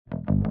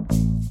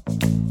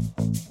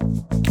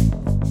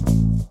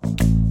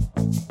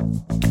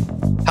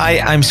Hi,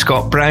 I'm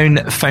Scott Brown,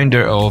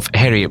 founder of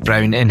Heriot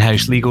Brown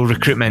In-House Legal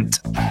Recruitment.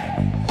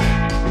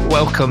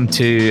 Welcome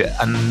to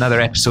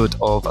another episode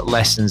of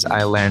Lessons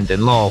I Learned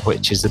in Law,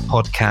 which is the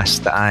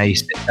podcast that I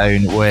sit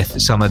down with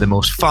some of the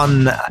most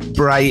fun,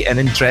 bright and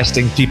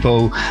interesting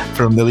people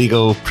from the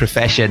legal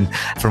profession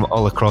from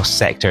all across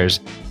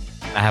sectors.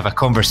 I have a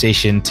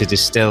conversation to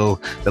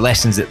distill the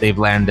lessons that they've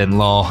learned in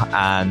law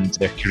and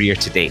their career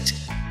to date.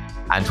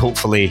 And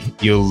hopefully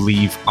you'll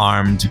leave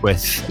armed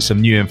with some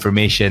new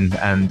information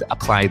and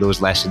apply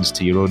those lessons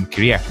to your own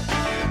career.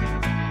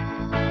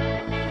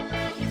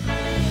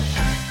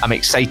 I'm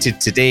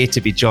excited today to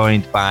be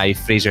joined by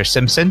Fraser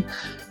Simpson,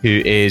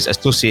 who is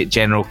Associate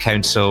General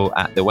Counsel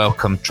at the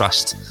Wellcome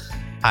Trust.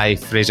 Hi,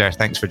 Fraser.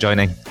 Thanks for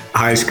joining.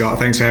 Hi, Scott.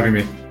 Thanks for having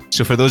me.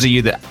 So for those of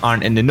you that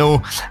aren't in the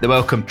know, the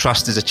Wellcome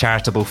Trust is a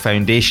charitable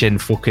foundation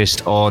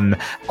focused on,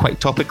 quite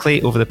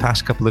topically over the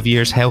past couple of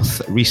years,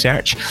 health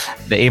research.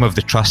 The aim of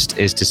the trust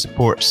is to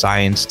support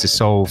science to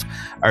solve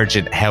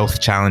urgent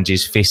health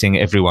challenges facing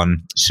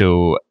everyone.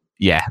 So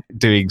yeah,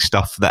 doing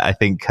stuff that I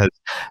think has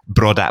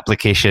broad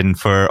application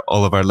for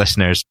all of our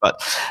listeners. But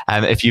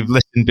if you've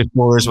listened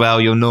before as well,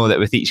 you'll know that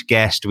with each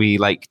guest, we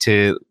like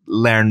to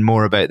learn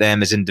more about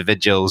them as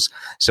individuals.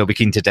 So we're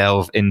keen to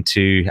delve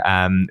into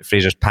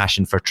Fraser's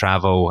passion for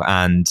travel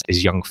and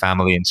his young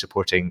family and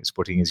supporting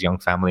his young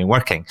family and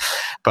working.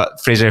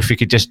 But Fraser, if we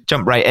could just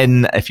jump right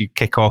in, if you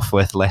kick off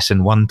with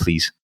lesson 1,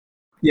 please.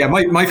 Yeah,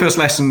 my first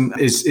lesson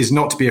is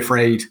not to be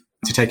afraid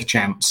to take a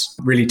chance,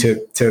 really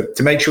to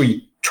make sure you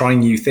try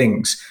new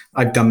things.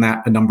 I've done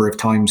that a number of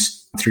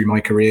times through my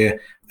career,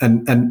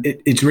 and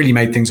it's really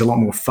made things a lot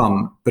more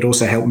fun, but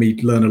also helped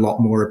me learn a lot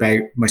more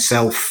about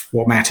myself,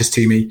 what matters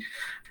to me.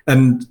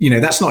 And,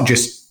 that's not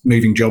just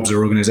moving jobs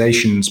or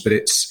organizations, but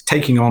it's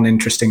taking on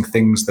interesting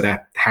things that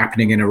are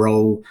happening in a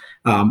role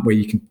where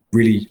you can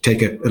really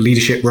take a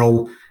leadership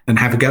role and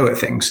have a go at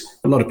things.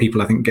 A lot of people,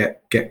 I think,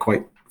 get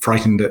quite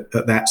frightened at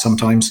that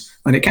sometimes,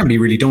 and it can be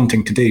really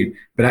daunting to do.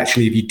 But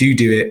actually, if you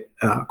do it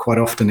quite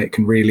often, it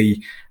can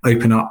really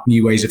open up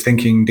new ways of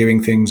thinking,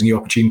 doing things, new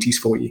opportunities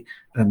for you,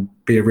 and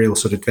be a real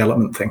sort of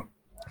development thing.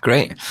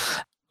 Great.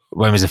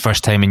 When was the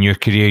first time in your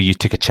career you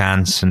took a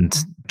chance and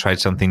tried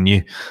something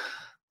new?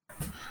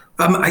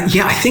 I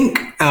think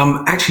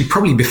actually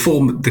probably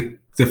before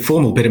the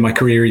formal bit of my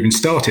career even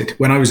started.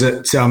 When I was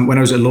at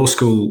law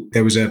school,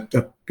 there was a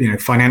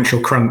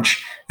financial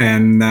crunch,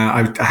 and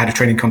I had a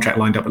training contract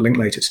lined up at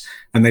Linklaters,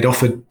 and they'd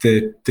offered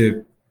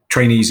the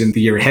trainees in the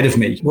year ahead of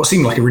me what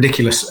seemed like a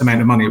ridiculous amount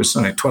of money. It was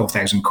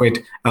 12,000 quid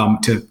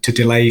to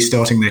delay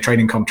starting their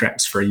training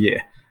contracts for a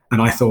year,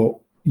 and I thought,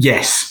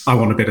 yes, I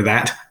want a bit of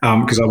that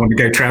because I want to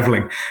go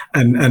traveling.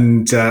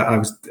 And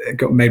I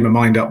made my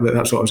mind up that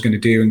that's what I was going to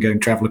do and go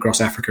and travel across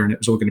Africa, and it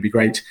was all going to be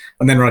great.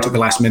 And then right at the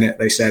last minute,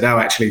 they said, "Oh,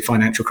 actually,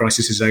 financial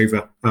crisis is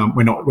over.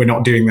 We're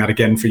not doing that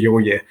again for your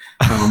year."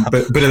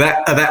 But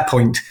at that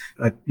point,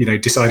 I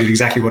decided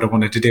exactly what I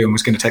wanted to do and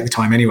was going to take the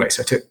time anyway.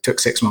 So I took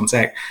 6 months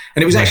out,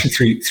 and it was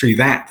actually through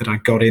that I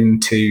got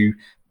into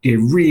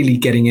really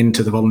getting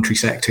into the voluntary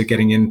sector,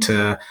 getting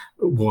into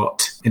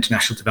what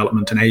international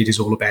development and aid is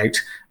all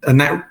about. And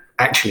that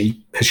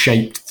actually has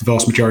shaped the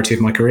vast majority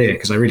of my career,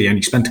 because I really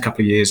only spent a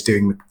couple of years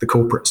doing the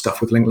corporate stuff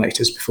with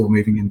Linklaters before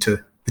moving into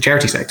the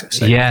charity sector.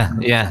 So,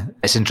 yeah.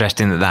 It's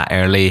interesting that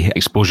early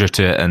exposure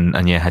to it, and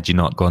had you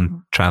not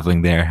gone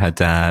traveling there,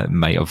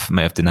 might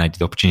have denied you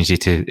the opportunity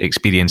to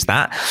experience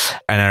that.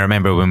 And I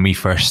remember when we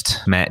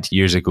first met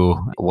years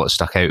ago, what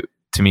stuck out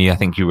to me, I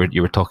think you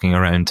were talking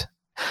around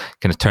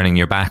kind of turning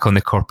your back on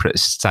the corporate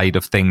side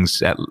of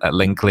things at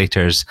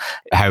Linklaters.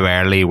 How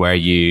early were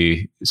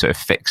you sort of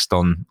fixed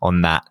on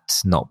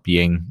that not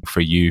being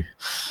for you?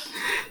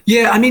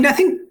 Yeah, I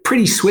think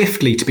pretty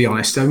swiftly, to be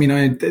honest. I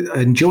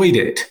enjoyed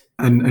it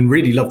and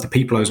really loved the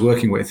people I was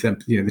working with.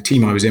 The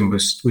team I was in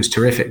was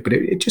terrific, but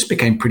it just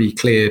became pretty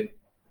clear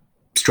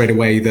straight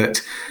away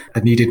that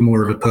I needed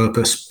more of a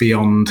purpose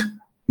beyond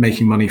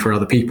making money for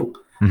other people.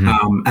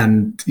 Mm-hmm.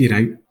 And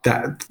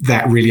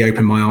that really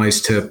opened my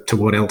eyes to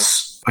what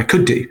else I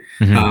could do.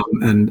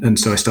 Mm-hmm. And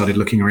so I started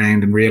looking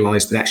around and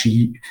realized that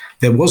actually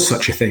there was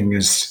such a thing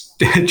as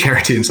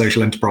charity and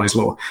social enterprise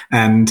law.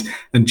 And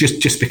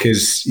just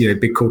because,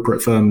 big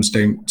corporate firms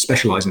don't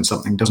specialize in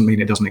something doesn't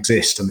mean it doesn't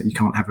exist and that you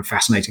can't have a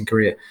fascinating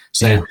career.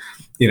 So,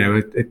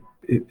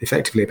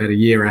 effectively about a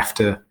year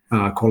after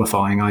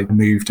qualifying, I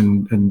moved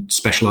and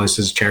specialized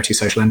as a charity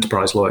social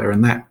enterprise lawyer.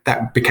 And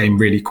that became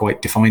really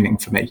quite defining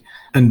for me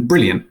and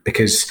brilliant,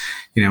 because,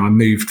 I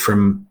moved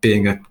from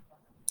being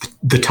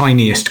the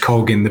tiniest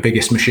cog in the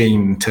biggest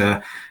machine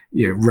to,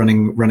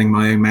 running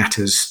my own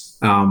matters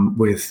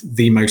with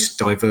the most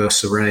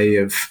diverse array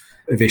of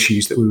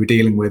issues that we were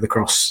dealing with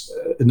across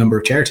a number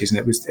of charities. And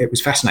it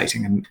was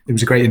fascinating. And it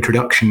was a great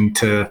introduction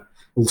to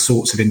all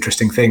sorts of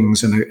interesting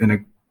things and a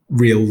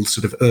real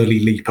sort of early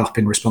leap up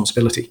in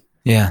responsibility.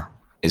 Yeah.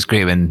 It's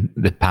great when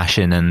the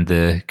passion and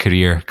the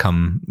career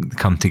come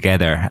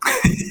together,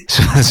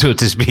 so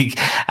to speak.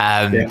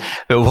 But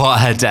what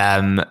had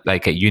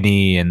like at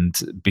uni and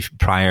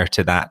prior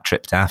to that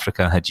trip to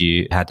Africa, had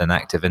you had an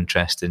active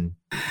interest in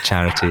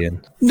charity?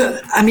 And no,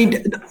 I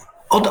mean,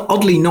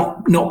 oddly,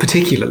 not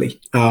particularly.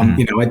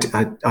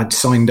 I'd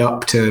signed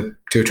up to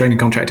a training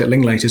contract at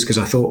Linklaters because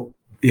I thought,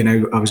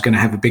 I was going to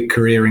have a big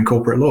career in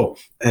corporate law.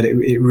 And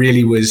it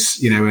really was,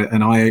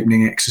 an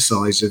eye-opening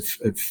exercise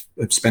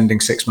of spending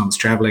 6 months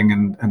traveling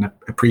and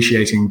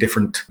appreciating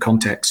different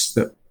contexts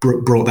that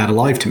brought that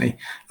alive to me.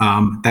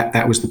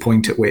 That was the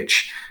point at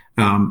which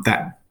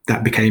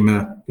that became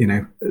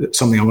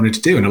something I wanted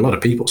to do. And a lot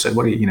of people said,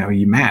 "What are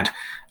you mad?"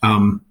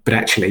 But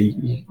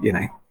actually,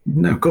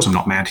 no, of course I'm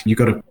not mad. You've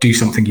got to do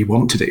something you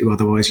want to do.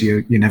 Otherwise,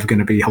 you're never going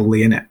to be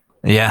wholly in it.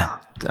 Yeah,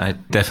 I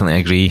definitely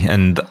agree.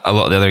 And a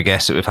lot of the other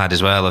guests that we've had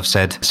as well have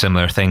said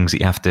similar things, that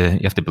you have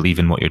to believe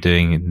in what you're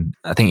doing. And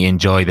I think you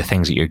enjoy the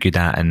things that you're good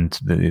at, and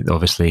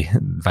obviously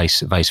vice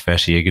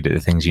versa, you're good at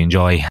the things you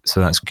enjoy. So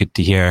that's good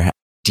to hear.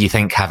 Do you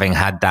think, having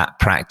had that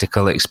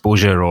practical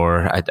exposure,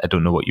 or I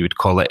don't know what you would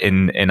call it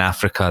in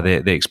Africa,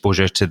 the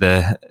exposure to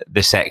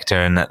the sector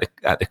and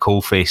at the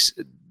coalface,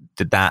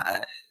 did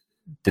that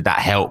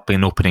help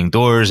in opening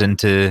doors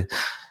into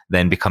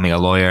then becoming a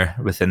lawyer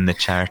within the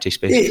charity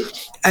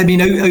space?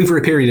 Over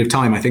a period of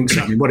time, I think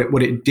so. I mean,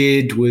 what it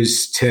did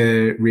was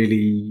to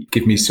really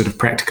give me sort of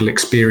practical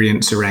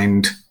experience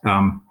around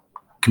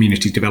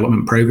community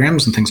development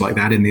programs and things like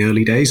that in the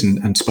early days,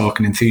 and spark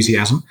an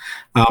enthusiasm.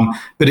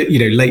 But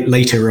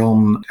later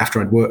on,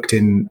 after I'd worked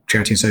in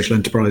charity and social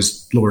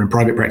enterprise law and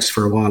private practice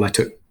for a while, I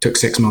took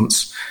 6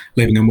 months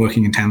living and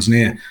working in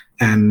Tanzania,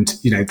 and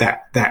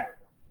that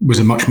was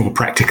a much more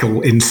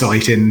practical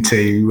insight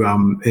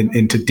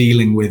into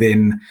dealing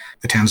within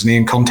the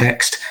Tanzanian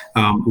context.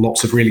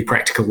 Lots of really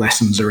practical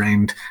lessons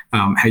around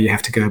how you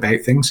have to go about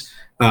things.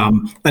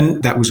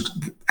 And that was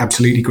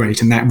absolutely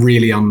great. And that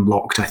really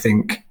unlocked, I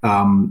think,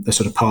 a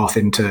sort of path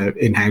into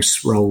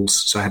in-house roles.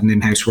 So I had an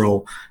in-house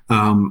role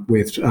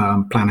with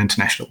Plan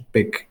International,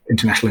 big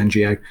international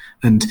NGO.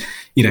 And,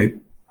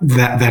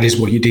 that is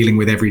what you're dealing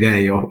with every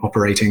day. You're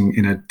operating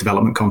in a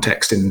development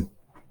context in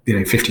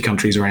 50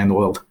 countries around the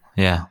world.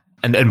 Yeah.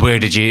 And where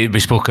did we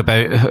spoke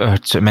about,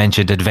 or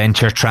mentioned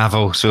adventure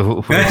travel.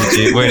 So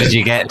where did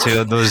you get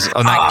to those,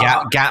 on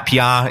that gap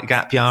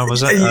year,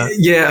 was it?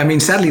 Yeah. I mean,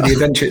 sadly,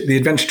 the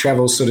adventure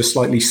travel sort of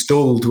slightly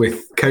stalled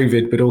with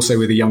COVID, but also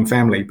with a young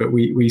family. But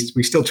we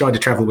still tried to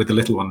travel with the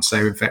little one. So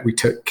in fact, we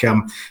took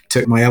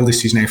my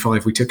eldest, who's now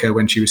 5, we took her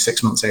when she was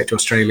 6 months out to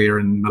Australia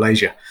and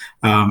Malaysia.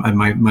 And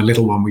my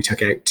little one, we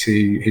took out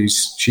to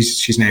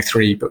she's now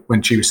 3, but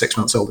when she was 6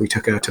 months old, we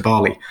took her to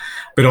Bali.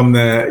 But on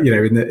the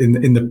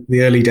in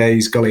the early days,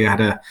 golly, I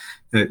had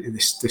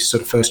this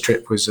sort of first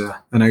trip was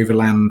an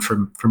overland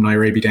from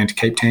Nairobi down to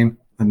Cape Town,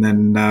 and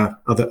then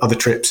other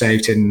trips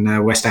out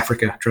in West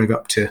Africa. Drove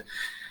up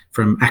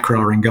from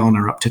Accra in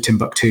Ghana up to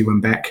Timbuktu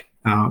and back.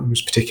 It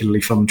was a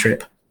particularly fun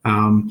trip.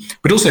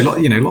 But also,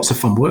 lots of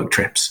fun work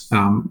trips.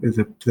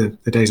 The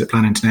days at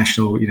Plan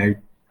International,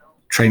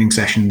 training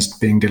sessions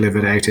being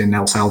delivered out in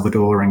El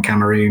Salvador and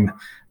Cameroon.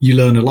 You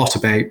learn a lot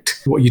about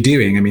what you're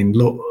doing. I mean,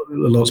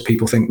 lots of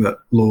people think that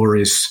law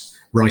is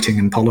writing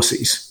and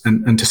policies,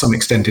 and to some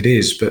extent it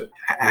is, but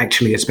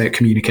actually it's about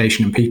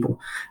communication and people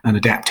and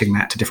adapting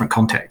that to different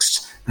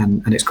contexts.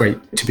 And it's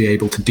great to be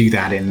able to do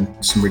that in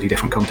some really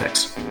different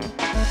contexts.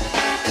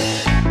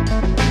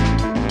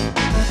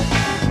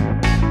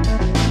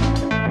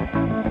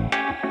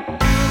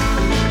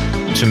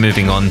 So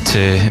moving on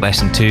to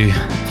lesson 2,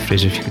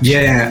 Fraser, if you could.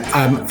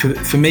 Yeah,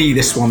 for me,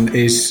 this one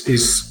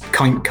is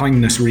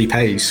kindness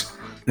repays,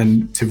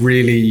 and to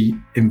really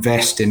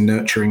invest in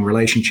nurturing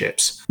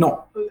relationships,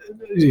 not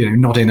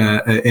in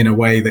a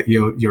way that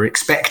you're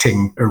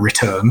expecting a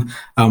return,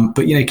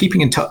 but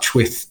keeping in touch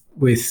with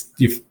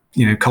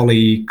your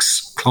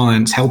colleagues,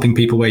 clients, helping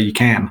people where you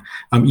can.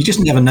 You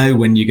just never know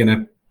when you're going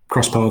to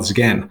cross paths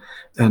again.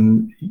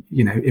 And,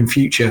 in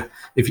future,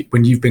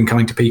 when you've been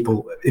kind to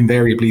people,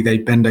 invariably they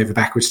bend over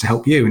backwards to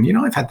help you. And,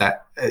 I've had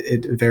that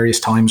at various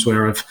times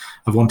where I've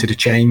wanted to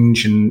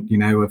change, and,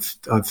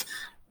 I've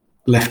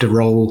left a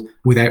role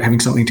without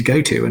having something to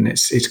go to. And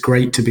it's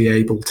great to be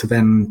able to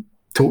then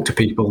talk to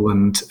people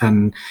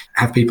and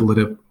have people that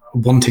are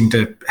wanting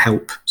to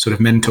help sort of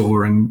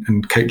mentor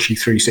and coach you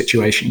through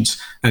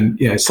situations. And,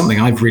 it's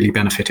something I've really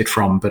benefited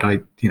from, but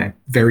I,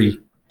 very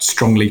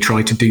strongly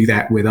try to do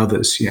that with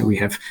others. We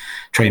have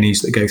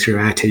trainees that go through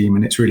our team,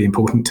 and it's really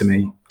important to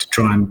me to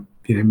try and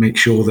make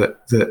sure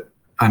that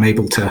I'm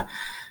able to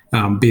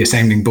be a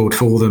sounding board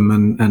for them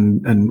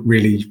and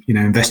really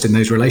invest in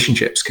those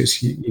relationships,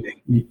 because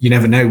you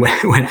never know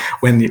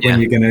when you're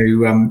going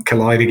to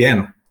collide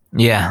again.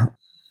 Yeah.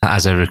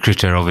 As a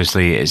recruiter,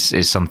 obviously,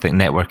 is something,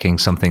 networking,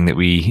 something that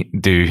we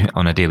do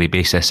on a daily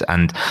basis.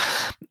 And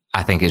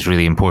I think it's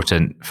really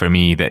important for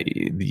me that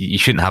you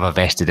shouldn't have a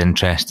vested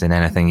interest in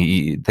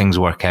anything. Things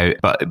work out,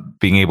 but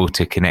being able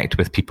to connect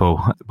with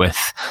people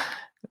with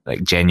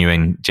like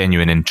genuine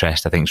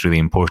interest, I think is really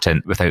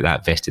important. Without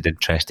that vested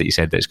interest that you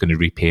said that's going to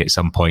repay at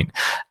some point,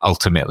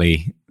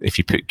 ultimately, if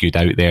you put good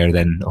out there,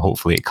 then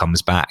hopefully it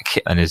comes back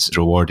and is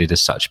rewarded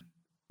as such.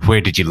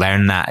 Where did you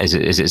learn that? Is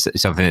it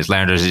something that's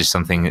learned, or is it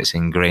something that's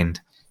ingrained?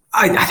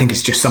 I think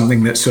it's just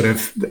something that sort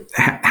of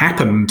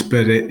happened,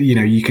 but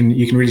you can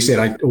really see it.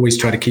 I always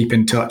try to keep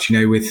in touch,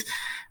 with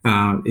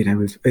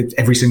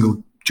every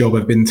single job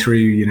I've been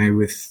through,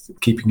 with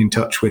keeping in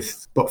touch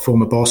with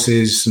former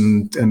bosses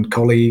and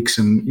colleagues,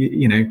 and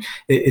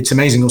it's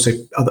amazing. Also,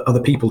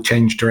 other people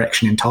change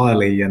direction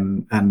entirely,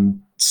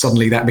 and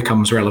suddenly that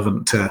becomes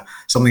relevant to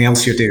something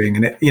else you're doing,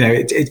 and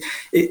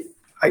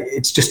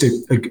it's just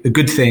a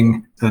good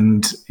thing,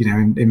 and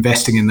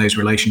investing in those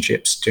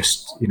relationships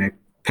just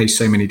pays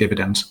so many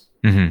dividends.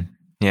 Mm-hmm.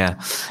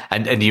 Yeah,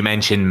 and you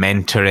mentioned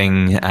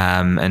mentoring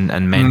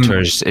and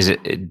mentors.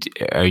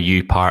 Are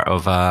you part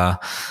of a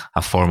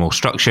formal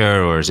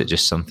structure, or is it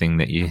just something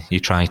that you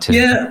try to?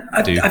 Yeah,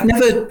 do?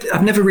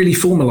 I've never really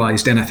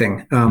formalized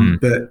anything,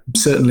 but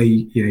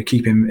certainly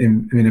keep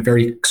in a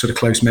very sort of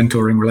close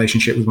mentoring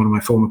relationship with one of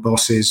my former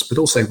bosses, but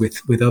also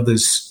with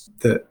others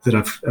that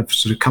I've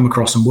sort of come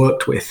across and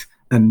worked with,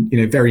 and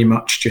very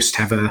much just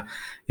have a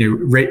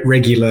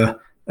regular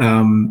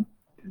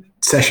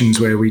sessions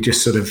where we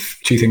just sort of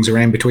chew things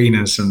around between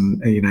us and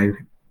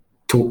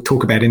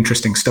talk about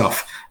interesting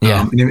stuff.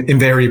 Yeah.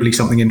 Invariably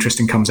something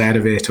interesting comes out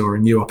of it, or a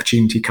new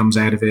opportunity comes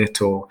out of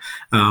it, or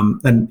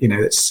and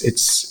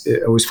it's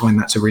I always find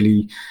that's a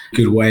really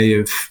good way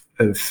of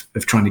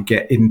trying to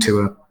get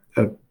into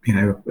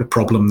a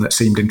problem that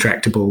seemed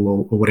intractable,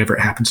 or whatever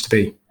it happens to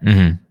be.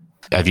 Mm-hmm.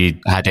 Have you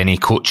had any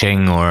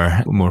coaching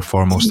or more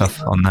formal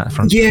stuff on that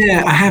front?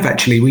 Yeah, I have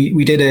actually.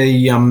 We did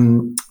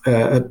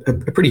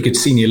a pretty good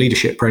senior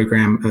leadership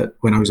program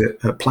when I was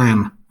at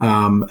Plan,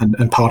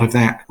 and part of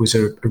that was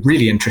a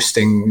really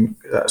interesting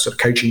sort of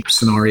coaching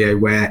scenario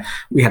where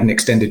we had an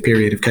extended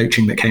period of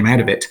coaching that came out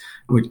of it,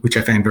 which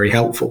I found very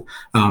helpful.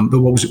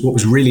 But what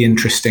was really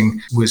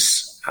interesting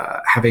was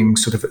having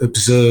sort of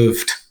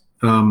observed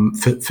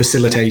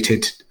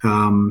facilitated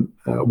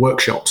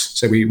workshops.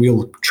 So we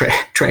all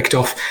trekked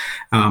off.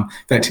 In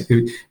fact,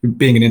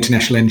 being an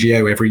international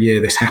NGO, every year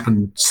this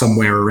happened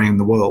somewhere around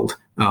the world.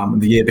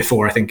 The year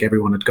before, I think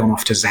everyone had gone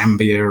off to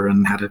Zambia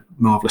and had a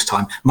marvelous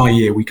time. My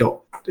year, we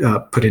got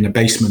put in a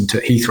basement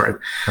at Heathrow.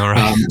 All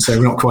right. So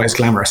not quite as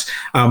glamorous.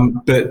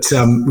 But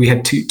we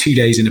had two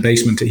days in a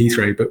basement at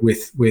Heathrow, but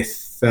with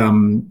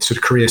sort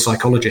of career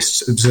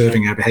psychologists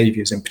observing our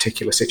behaviours in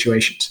particular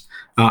situations.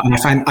 And I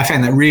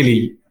found that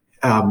really,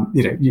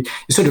 it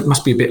sort of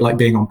must be a bit like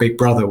being on Big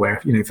Brother, where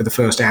for the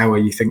first hour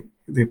you think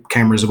the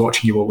cameras are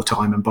watching you all the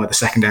time, and by the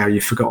second hour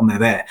you've forgotten they're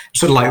there.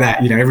 Sort of like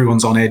that,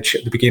 everyone's on edge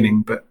at the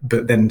beginning, but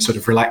then sort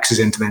of relaxes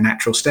into their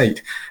natural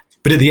state.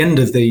 But at the end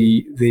of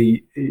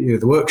the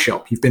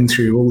workshop, you've been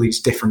through all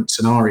these different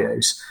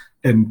scenarios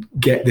and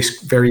get this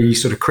very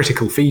sort of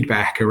critical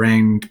feedback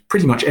around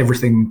pretty much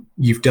everything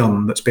you've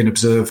done that's been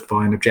observed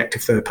by an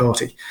objective third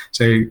party.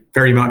 So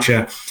very much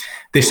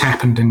this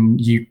happened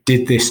and you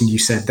did this and you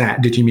said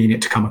that. Did you mean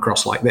it to come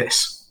across like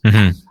this?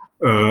 Mm-hmm.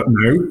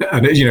 No.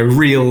 And,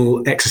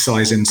 real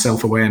exercise in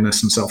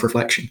self-awareness and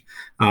self-reflection.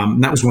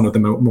 And that was one of the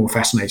more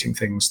fascinating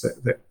things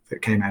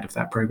that came out of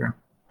that program.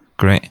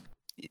 Great.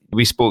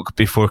 We spoke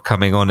before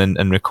coming on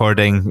and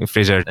recording,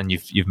 Fraser, and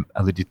you've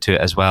alluded to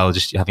it as well,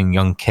 just having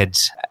young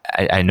kids.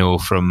 I know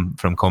from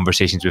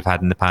conversations we've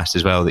had in the past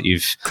as well that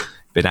you've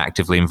been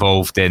actively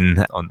involved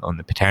in on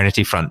the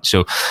paternity front.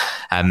 So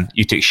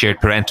you took shared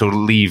parental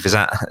leave, is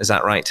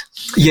that right?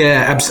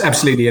 Yeah,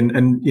 absolutely.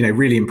 And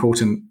really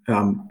important,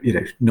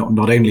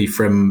 not only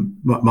from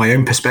my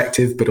own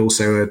perspective, but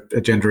also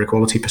a gender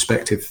equality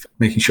perspective,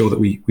 making sure that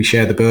we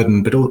share the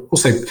burden, but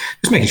also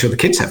just making sure the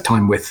kids have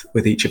time with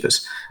each of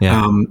us.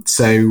 Yeah.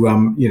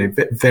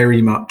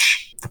 Very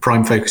much the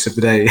prime focus of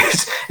the day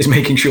is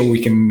making sure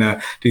we can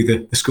do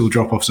the school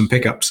drop-offs and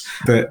pickups.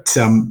 But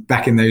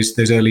back in those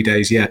early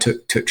days,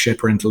 took shared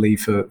parental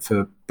leave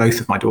for both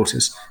of my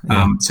daughters.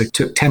 So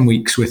took 10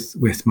 weeks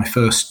with my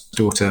first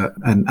daughter,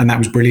 and that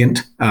was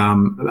brilliant,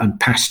 and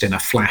passed in a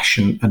flash.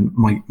 And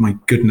my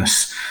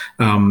goodness,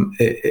 I'm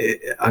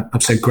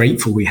so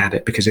grateful we had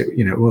it, because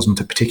it wasn't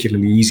a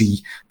particularly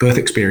easy birth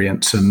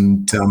experience.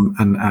 And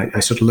I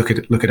sort of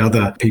look at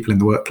other people in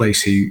the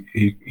workplace who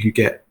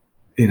get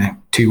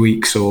 2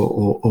 weeks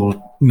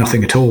or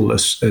nothing at all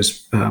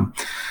as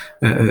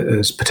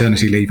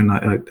paternity leave, and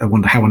I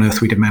wonder how on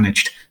earth we'd have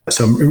managed.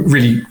 So I'm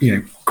really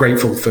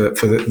grateful for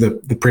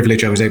the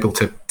privilege I was able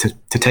to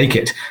take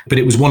it. But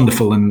it was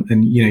wonderful,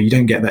 and you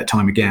don't get that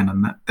time again,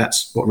 and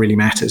that's what really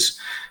matters.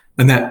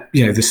 And that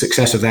the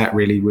success of that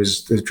really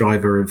was the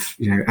driver of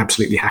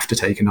absolutely have to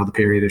take another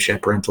period of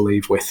shared parental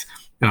leave with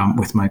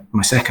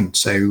my second.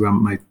 So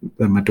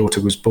my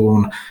daughter was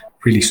born.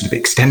 Really sort of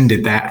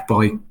extended that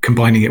by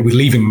combining it with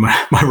leaving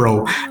my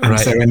role, and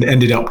so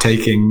ended up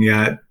taking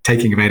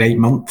about 8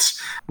 months,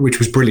 which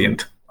was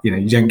brilliant.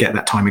 You don't get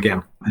that time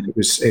again, and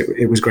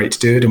it was great to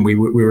do it, and we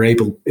were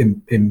able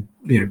in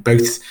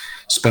both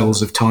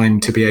spells of time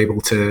to be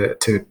able to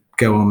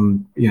go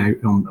on,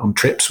 on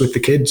trips with the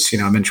kids.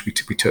 I mentioned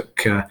we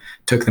took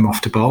them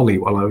off to Bali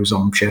while I was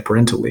on shared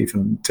parental leave,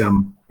 and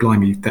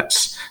blimey,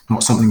 that's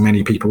not something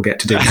many people get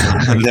to do.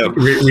 So No.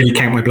 Really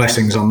count my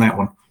blessings on that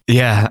one.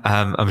 Yeah,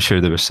 I'm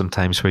sure there were some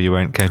times where you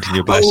weren't counting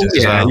your blessings.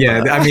 Yeah, as well.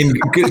 yeah. I mean,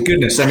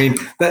 goodness. I mean,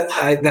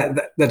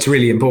 that's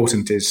really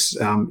important. Is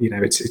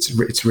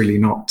it's really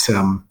not.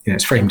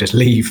 It's framed as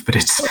leave, but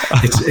it's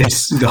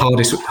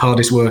the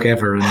hardest work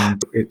ever,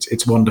 and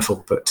it's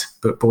wonderful. But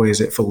boy, is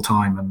it full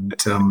time, and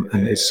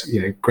it's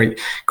great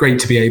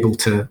to be able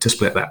to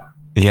split that.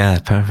 Yeah,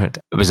 perfect.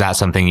 Was that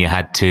something you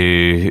had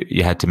to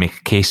make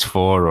a case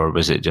for, or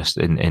was it just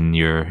in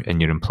your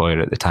employer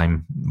at the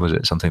time? Was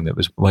it something that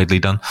was widely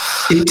done?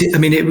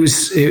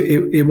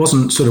 It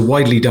wasn't sort of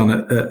widely done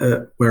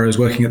at where I was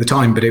working at the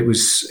time, but it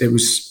was there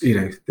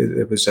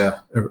was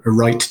a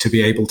right to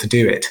be able to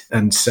do it,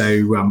 and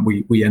so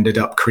we ended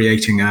up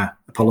creating a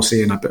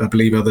policy, and I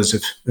believe others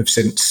have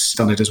since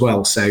done it as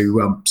well.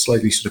 So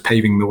slightly sort of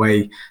paving the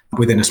way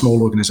within a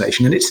small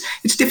organisation, and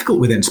it's difficult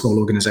within small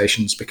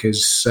organisations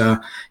because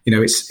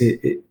it's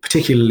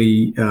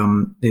particularly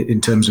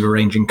in terms of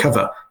arranging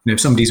cover.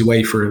 If somebody's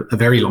away for a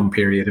very long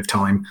period of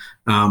time,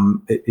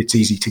 it's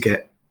easy to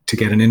get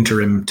an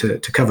interim to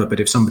cover.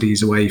 But if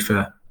somebody's away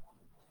for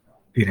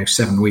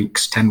 7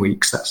 weeks, 10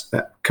 weeks,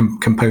 that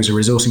can pose a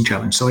resourcing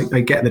challenge. So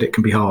I get that it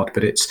can be hard,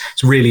 but it's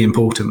really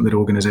important that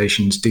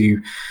organisations do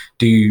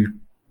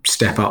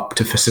step up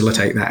to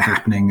facilitate that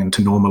happening and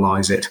to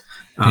normalise it,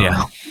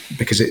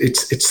 because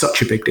it's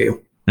such a big deal.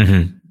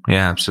 Mm-hmm.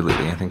 Yeah,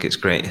 absolutely. I think it's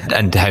great.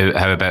 And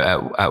how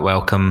about at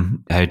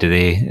Wellcome? How do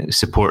they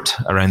support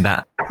around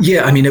that?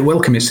 Yeah, I mean, at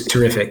Wellcome it's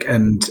terrific,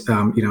 and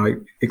I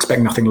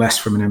expect nothing less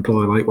from an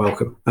employer like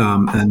Wellcome.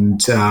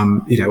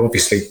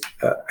 Obviously,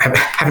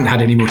 haven't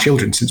had any more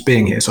children since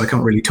being here, so I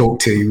can't really talk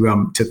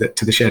to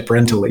the shared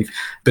parental leave.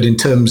 But in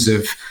terms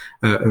of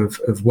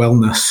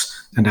wellness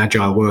and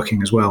agile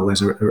working as well,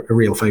 there's a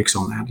real focus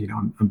on that.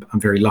 I'm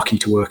very lucky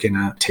to work in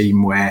a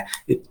team where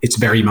it's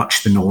very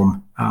much the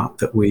norm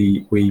that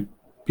we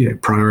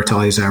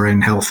prioritize our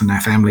own health and our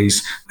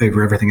families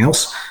over everything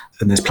else.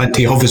 And there's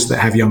plenty of us that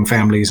have young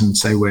families, and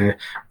so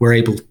we're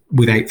able,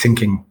 without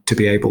thinking, to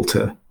be able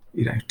to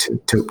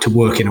to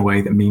work in a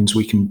way that means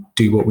we can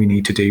do what we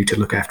need to do to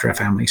look after our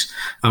families,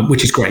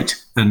 which is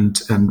great,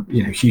 and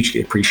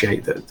hugely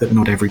appreciate that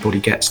not everybody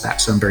gets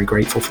that. So I'm very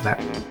grateful for that.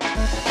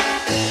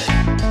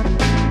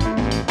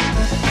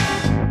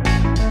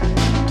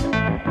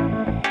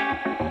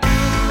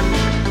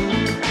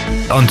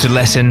 On to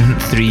lesson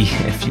 3,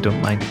 if you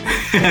don't mind.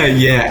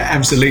 Yeah,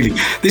 absolutely.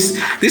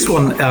 This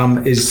one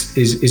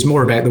is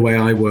more about the way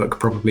I work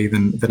probably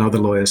than other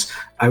lawyers.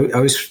 I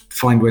always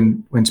find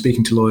when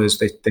speaking to lawyers,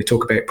 they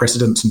talk about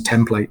precedents and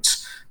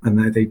templates,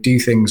 and they do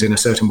things in a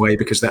certain way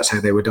because that's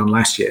how they were done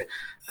last year,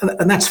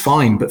 and that's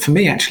fine. But for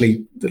me,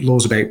 actually, the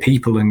law's about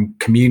people and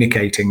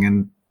communicating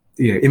and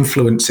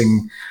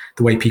influencing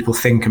the way people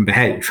think and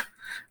behave.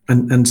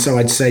 And so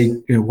I'd say,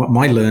 what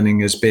my learning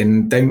has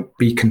been, don't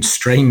be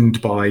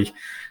constrained by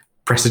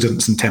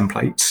precedents and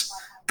templates,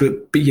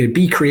 but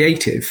be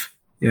creative,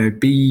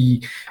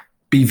 be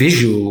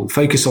visual,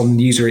 focus on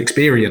user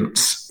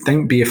experience.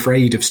 Don't be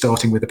afraid of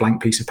starting with a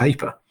blank piece of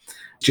paper.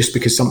 Just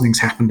because something's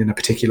happened in a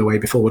particular way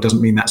before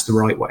doesn't mean that's the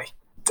right way.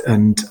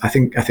 And I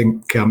think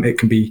it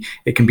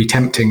can be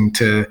tempting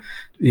to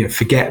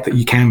forget that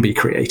you can be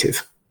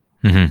creative.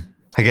 Mm-hmm.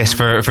 I guess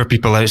for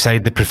people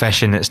outside the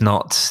profession, it's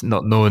not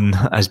known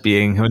as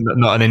being,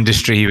 not an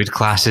industry you would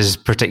class as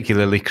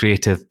particularly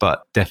creative,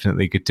 but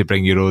definitely good to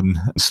bring your own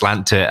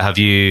slant to it. Have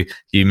you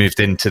moved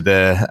into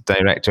the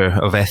Director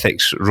of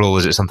Ethics role?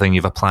 Is it something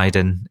you've applied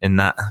in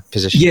that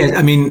position? Yeah,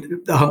 I mean,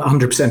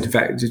 100%. In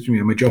fact,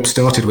 my job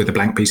started with a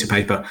blank piece of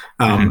paper,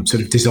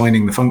 sort of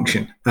designing the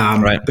function.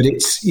 Right. But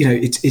it's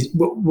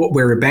what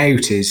we're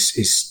about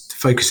is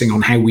focusing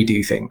on how we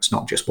do things,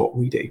 not just what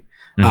we do.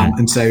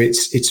 And so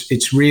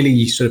it's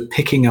really sort of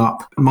picking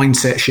up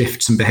mindset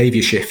shifts and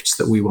behavior shifts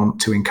that we want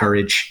to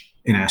encourage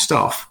in our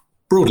staff,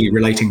 broadly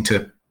relating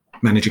to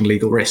managing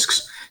legal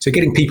risks. So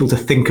getting people to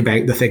think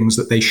about the things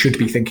that they should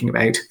be thinking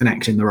about and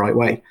act in the right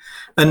way.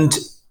 And,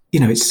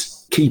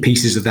 it's key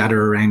pieces of that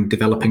are around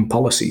developing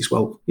policies.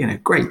 Well,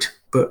 great.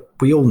 But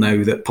we all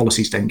know that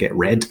policies don't get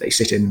read. They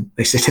sit in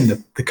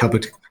the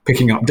cupboard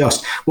picking up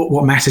dust.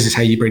 What matters is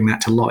how you bring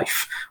that to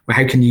life. Well,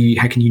 how can you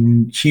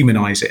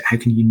humanize it? How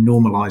can you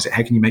normalize it?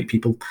 How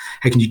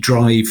can you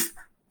drive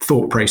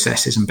thought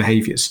processes and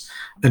behaviors?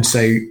 And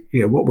so,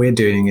 what we're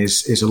doing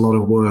is a lot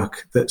of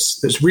work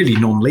that's really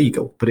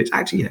non-legal, but it's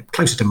actually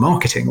closer to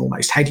marketing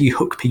almost. How do you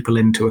hook people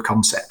into a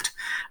concept?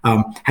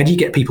 How do you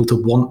get people to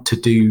want to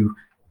do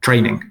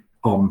training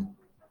on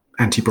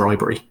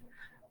anti-bribery?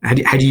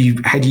 How do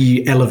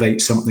you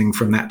elevate something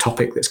from that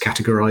topic that's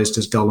categorized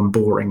as dull and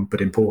boring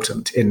but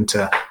important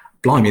into,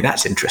 blimey,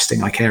 that's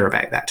interesting, I care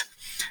about that.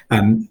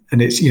 And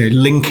it's,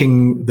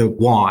 linking the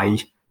why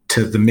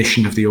to the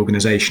mission of the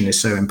organization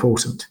is so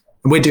important.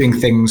 And we're doing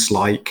things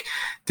like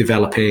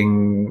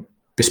developing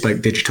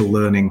bespoke digital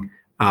learning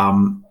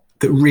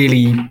that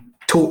really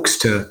talks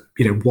to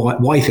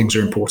why things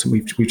are important.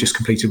 We've just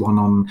completed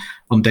one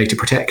on data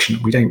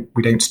protection. We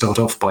don't start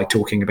off by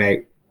talking about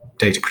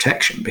data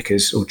protection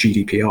or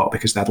GDPR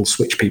because that'll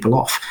switch people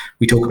off.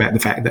 We talk about the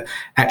fact that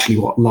actually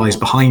what lies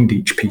behind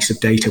each piece of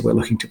data we're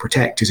looking to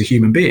protect is a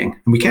human being,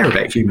 and we care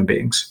about human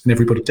beings, and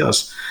everybody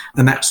does.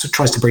 And that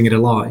tries to bring it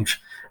alive.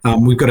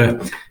 We've got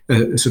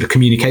a sort of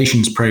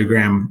communications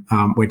program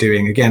we're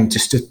doing, again,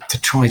 just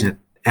to try to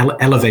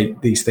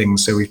elevate these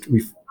things. So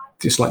we've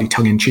just slightly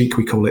tongue-in-cheek,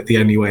 we call it The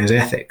Only Way is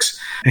Ethics,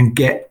 and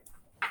get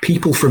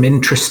people from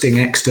interesting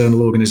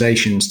external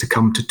organizations to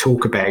come to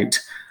talk about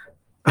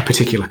a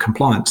particular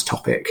compliance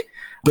topic,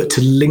 but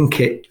to link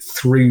it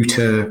through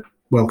to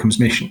Wellcome's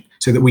mission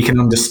so that we can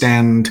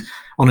understand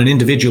on an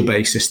individual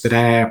basis that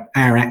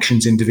our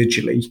actions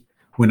individually,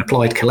 when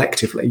applied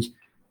collectively,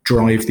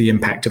 drive the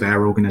impact of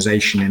our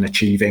organization in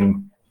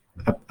achieving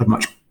a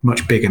much,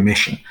 much bigger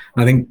mission.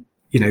 And I think,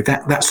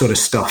 that sort of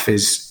stuff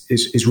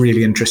is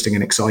really interesting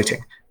and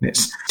exciting. And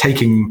it's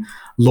taking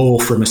law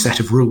from a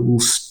set of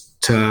rules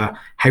to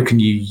how can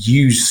you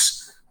use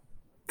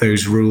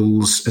those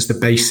rules as the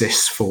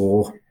basis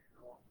for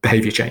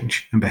behavior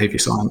change and behavior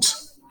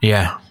science.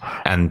 Yeah.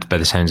 And by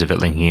the sounds of it,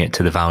 linking it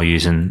to the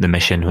values and the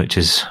mission, which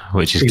is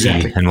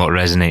exactly key and what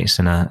resonates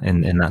in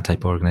that type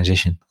of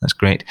organization. That's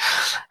great.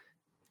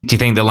 Do you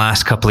think the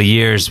last couple of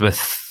years with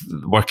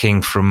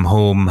working from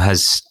home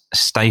has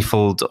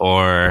stifled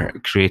or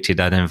created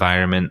an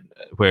environment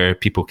where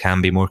people can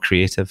be more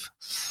creative?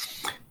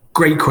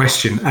 Great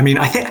question. I mean,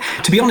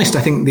 to be honest,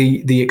 I think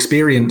the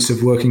experience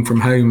of working from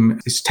home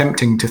is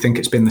tempting to think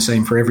it's been the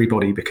same for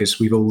everybody because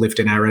we've all lived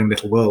in our own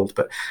little world.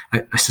 But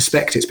I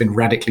suspect it's been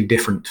radically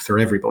different for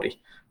everybody.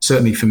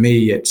 Certainly for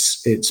me,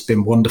 it's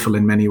been wonderful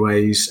in many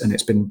ways, and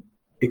it's been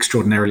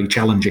extraordinarily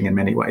challenging in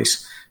many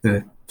ways.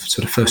 The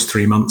sort of first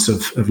 3 months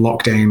of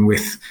lockdown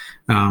with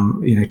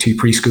two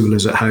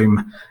preschoolers at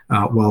home,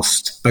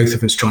 whilst both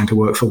of us trying to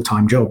work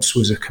full-time jobs,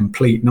 was a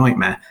complete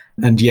nightmare.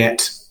 And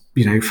yet,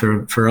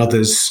 for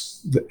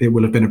others, it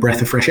will have been a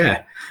breath of fresh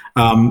air.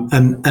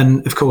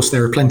 And of course,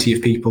 there are plenty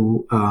of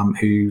people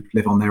who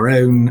live on their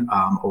own,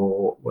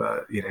 or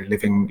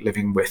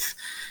living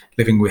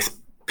with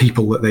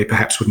people that they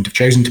perhaps wouldn't have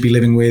chosen to be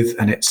living with,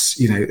 and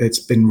it's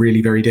been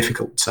really very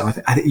difficult. So I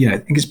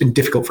think it's been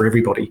difficult for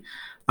everybody.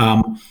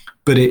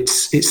 But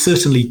it's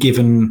certainly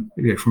given,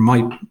 from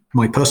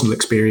my personal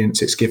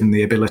experience, it's given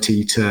the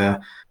ability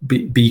to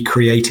be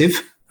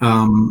creative.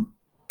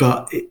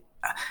 But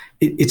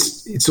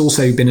it's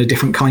also been a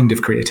different kind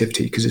of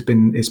creativity because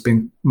it's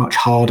been much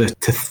harder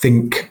to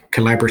think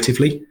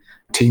collaboratively.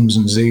 Teams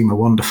and Zoom are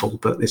wonderful,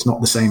 but it's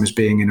not the same as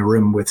being in a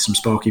room with some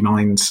sparky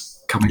minds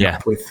coming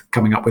up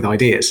with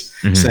ideas.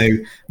 Mm-hmm. So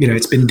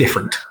it's been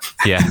different.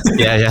 Yeah.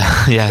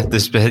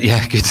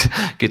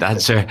 Good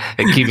answer.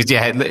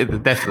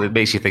 It definitely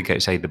makes you think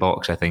outside the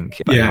box, I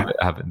think.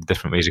 Having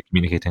different ways of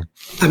communicating.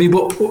 I mean,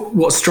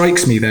 what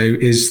strikes me though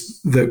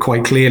is that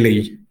quite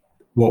clearly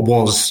what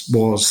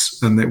was,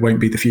 and that won't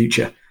be the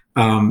future.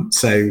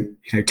 So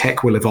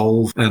tech will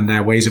evolve, and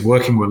our ways of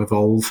working will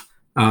evolve,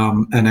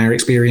 and our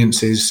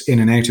experiences in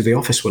and out of the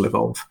office will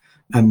evolve,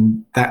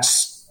 and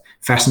that's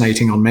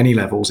fascinating on many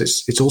levels.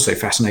 It's also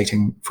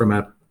fascinating from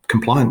a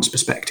compliance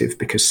perspective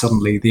because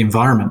suddenly the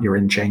environment you're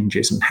in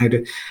changes, and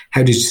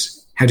how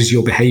does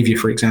your behavior,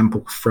 for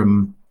example,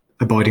 from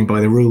abiding by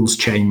the rules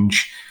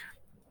change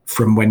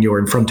from when you're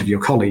in front of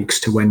your colleagues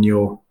to when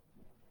you're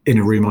in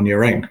a room on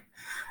your own?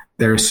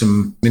 There are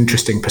some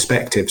interesting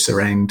perspectives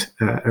around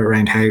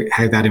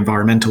how that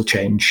environmental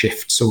change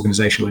shifts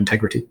organizational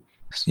integrity.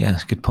 Yeah,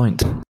 that's a good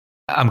point.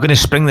 I'm going to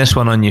spring this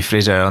one on you,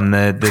 Fraser. On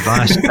the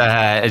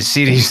last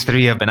series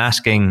 3, I've been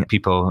asking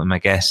people, and my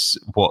guests,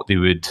 what they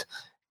would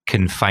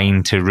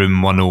confine to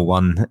room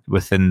 101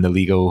 within the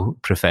legal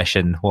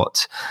profession.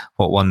 What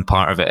one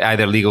part of it,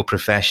 either legal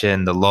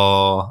profession, the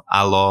law,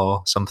 a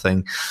law,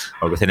 something,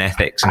 or within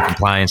ethics and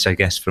compliance, I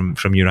guess,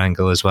 from your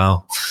angle as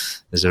well.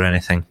 Is there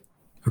anything?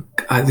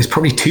 There's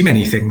probably too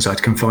many things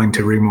I'd confine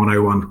to room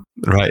 101.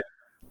 Right.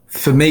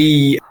 For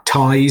me,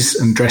 ties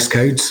and dress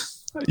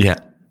codes. Yeah.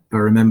 I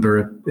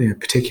remember a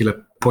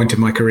particular point in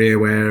my career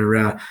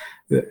where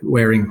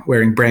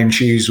wearing brown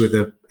shoes with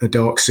a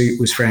dark suit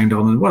was frowned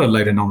on, and what a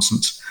load of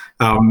nonsense.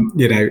 I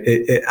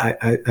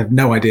have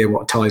no idea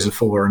what ties are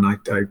for, and I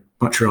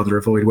much rather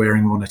avoid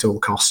wearing one at all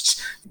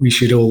costs. We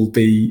should all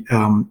be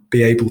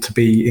able to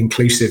be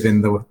inclusive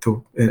in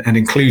and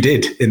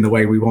included in the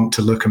way we want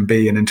to look and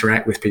be and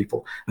interact with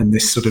people. And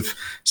this sort of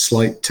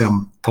slight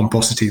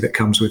pomposity that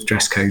comes with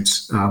dress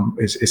codes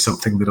is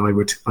something that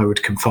I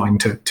would confine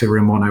to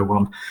room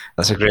 101.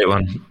 That's a great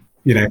one.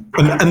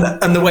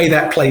 And the way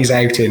that plays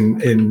out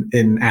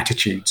in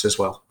attitudes as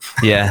well.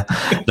 Yeah,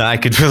 no, I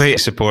could really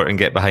support and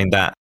get behind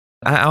that.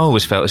 I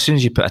always felt as soon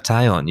as you put a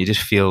tie on, you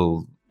just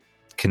feel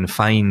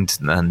confined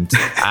and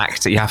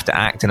you have to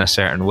act in a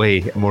certain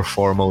way, more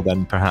formal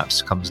than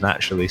perhaps comes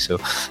naturally. So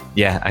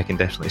yeah, I can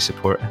definitely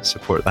support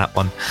that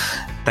one.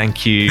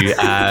 Thank you.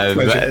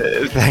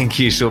 Thank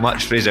you so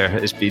much, Fraser.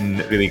 It's been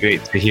really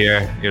great to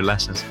hear your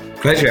lessons.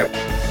 Pleasure.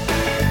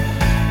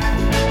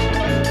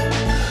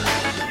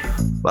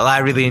 Well, I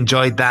really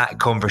enjoyed that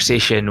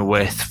conversation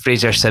with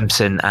Fraser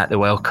Simpson at the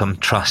Wellcome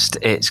Trust.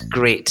 It's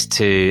great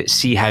to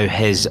see how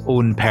his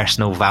own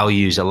personal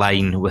values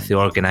align with the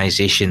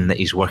organisation that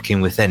he's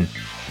working within,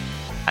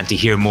 and to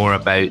hear more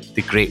about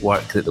the great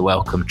work that the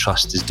Wellcome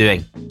Trust is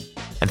doing.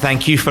 And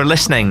thank you for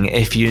listening.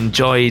 If you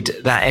enjoyed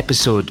that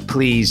episode,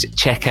 please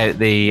check out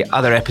the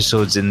other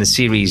episodes in the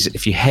series.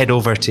 If you head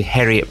over to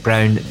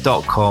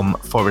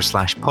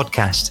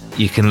heriotbrown.com/podcast,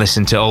 you can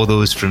listen to all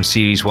those from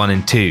series 1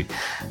 and 2.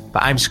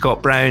 But I'm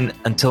Scott Brown.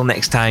 Until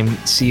next time,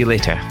 see you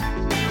later.